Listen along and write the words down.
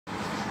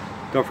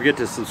Don't forget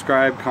to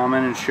subscribe,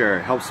 comment, and share.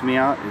 It helps me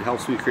out. It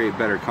helps me create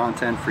better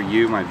content for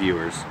you, my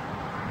viewers.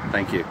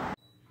 Thank you.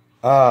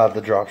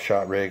 The drop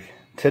shot rig.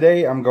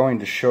 Today I'm going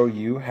to show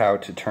you how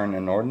to turn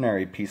an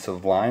ordinary piece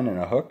of line and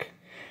a hook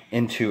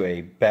into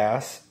a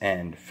bass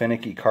and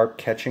finicky carp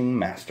catching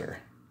master.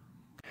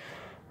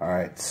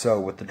 Alright, so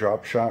with the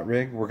drop shot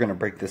rig, we're going to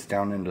break this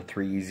down into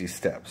 3 easy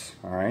steps.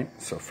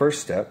 Alright, so first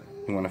step,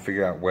 you want to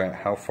figure out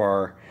how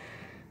far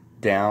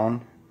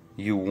down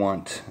you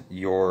want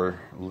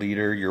your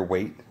leader, your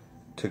weight,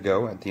 to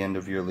go at the end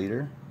of your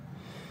leader.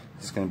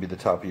 This is going to be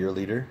the top of your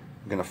leader.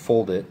 You're going to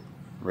fold it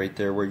right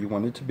there where you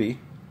want it to be.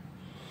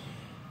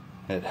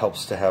 It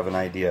helps to have an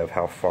idea of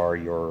how far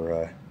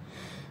your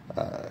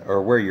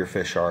or where your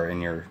fish are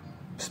in your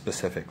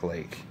specific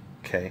lake.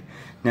 Okay,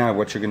 now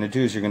what you're going to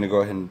do is you're going to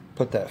go ahead and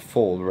put that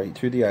fold right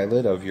through the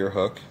eyelet of your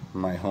hook,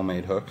 my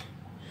homemade hook.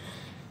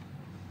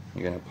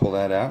 You're going to pull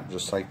that out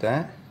just like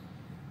that.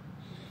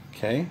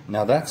 Okay,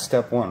 now that's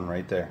step 1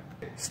 right there.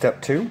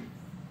 Step 2,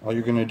 all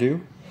you're going to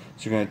do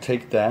is you're going to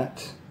take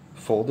that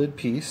folded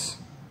piece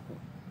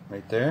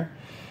right there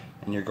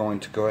and you're going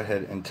to go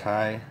ahead and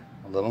tie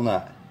a little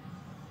knot.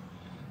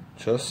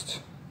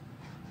 Just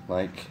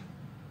like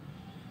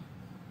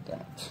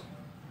that.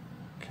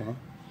 Okay,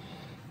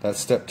 that's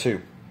step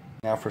 2.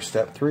 Now for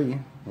step 3,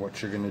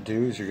 what you're going to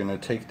do is you're going to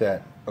take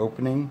that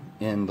opening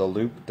in the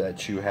loop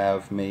that you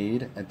have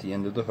made at the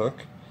end of the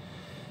hook.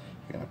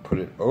 You're going to put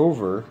it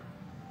over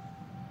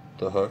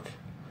the hook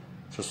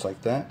just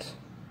like that,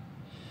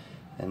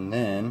 and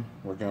then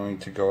we're going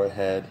to go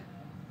ahead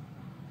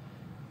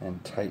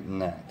and tighten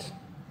that.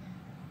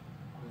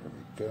 There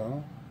we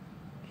go.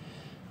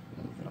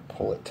 And you're going to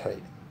pull it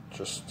tight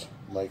just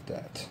like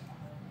that.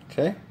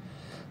 Okay,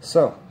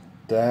 so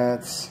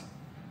that's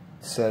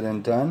said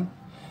and done.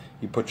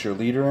 You put your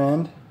leader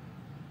end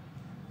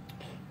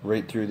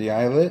right through the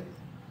eyelet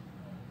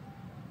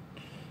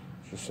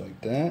just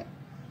like that.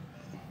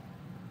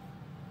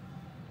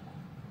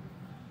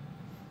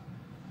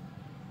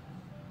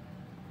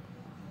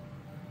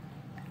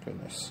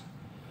 Goodness,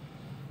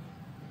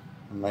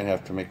 I might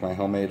have to make my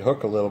homemade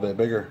hook a little bit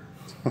bigger.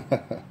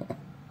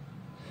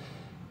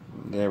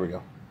 There we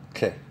go.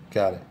 Okay,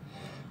 got it.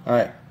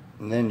 Alright,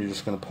 and then you're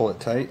just going to pull it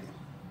tight.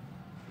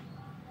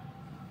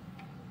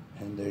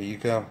 And there you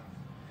go.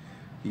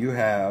 You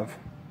have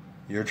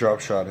your drop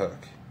shot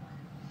hook.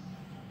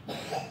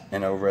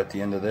 And over at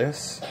the end of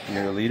this,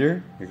 your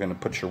leader, you're going to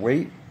put your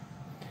weight.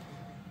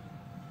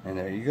 And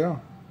there you go.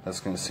 That's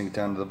going to sink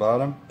down to the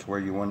bottom to where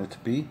you want it to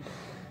be.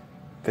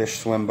 Fish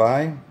swim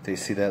by, they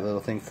see that little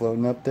thing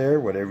floating up there,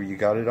 whatever you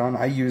got it on.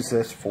 I use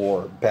this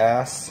for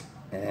bass,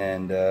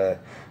 and I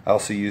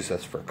also use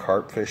this for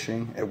carp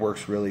fishing. It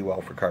works really well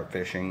for carp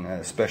fishing,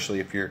 especially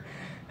if you're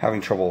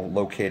having trouble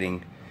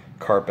locating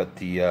carp at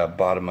the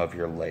bottom of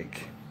your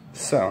lake.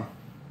 So,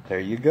 there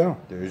you go.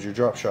 There's your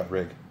drop shot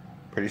rig.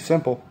 Pretty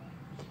simple.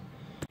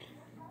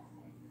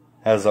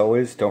 As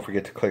always, don't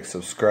forget to click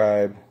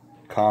subscribe,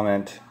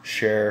 comment,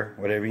 share,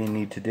 whatever you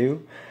need to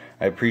do.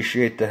 I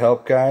appreciate the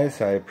help,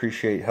 guys. I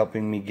appreciate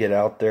helping me get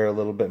out there a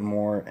little bit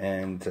more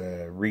and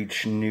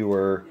reach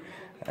newer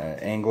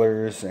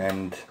anglers.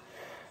 And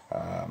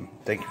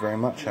thank you very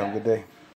much. Have a good day.